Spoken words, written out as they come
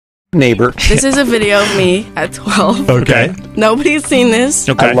neighbor. This is a video of me at 12. Okay. Nobody's seen this.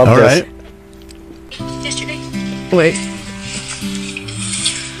 Okay. I love All this. right. Yesterday, Wait.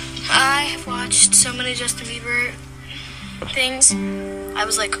 I have watched so many Justin Bieber things. I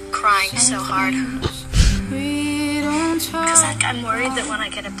was like crying so hard. Because like, I'm worried that when I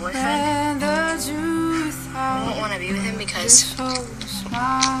get a boyfriend, I won't want to be with him because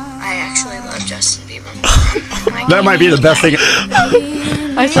I actually love Justin Bieber. That might be the best thing.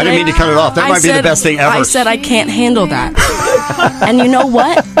 I didn't mean to cut it off. That might be the best thing ever. I said I can't handle that. And you know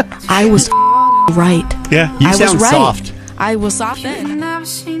what? I was right. Yeah, you sound was right. soft. I was soft then. Never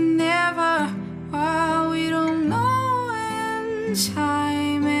say never, while we don't know when.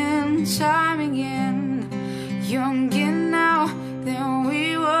 Time and time again, younger now than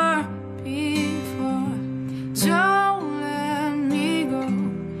we were before. Don't let me go.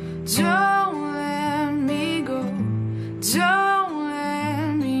 Don't let me go. Don't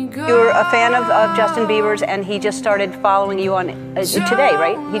let me go. You're a fan of Justin Bieber's, and he just started following you on today,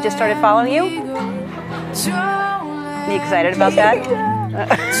 right? He just started following you? Are you excited about that?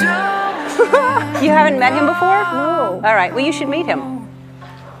 You haven't met him before? No. All right, well, you should meet him.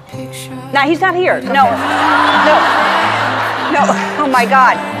 No, he's not here. No. Oh, my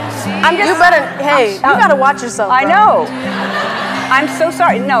God. I'm just... You better... Hey, you gotta watch yourself, I bro. know. I'm so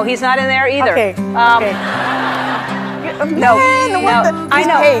sorry. No, he's not in there either. Okay. No, I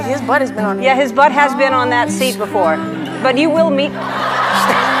know. Hey, his butt has been on here. Yeah, his butt has been on that seat before. But you will meet...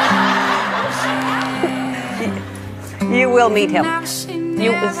 You will meet him.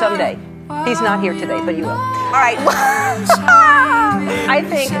 You someday. He's not here today, but you will. All right. I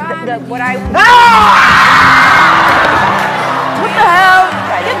think what I... What the hell?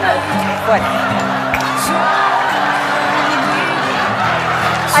 What?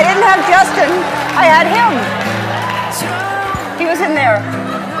 I didn't have Justin. I had him. He was in there.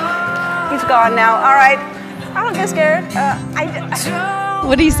 He's gone now. All right. I don't get scared.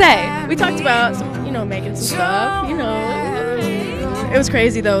 What do you say? We talked about, making some stuff, It was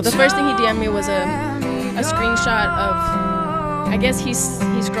crazy, though. The first thing he DM'd me was a screenshot of, I guess he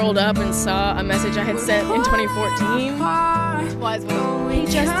scrolled up and saw a message I had sent in 2014. Hey,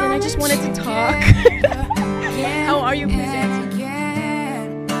 Justin, I just wanted to talk. How are you? Please answer.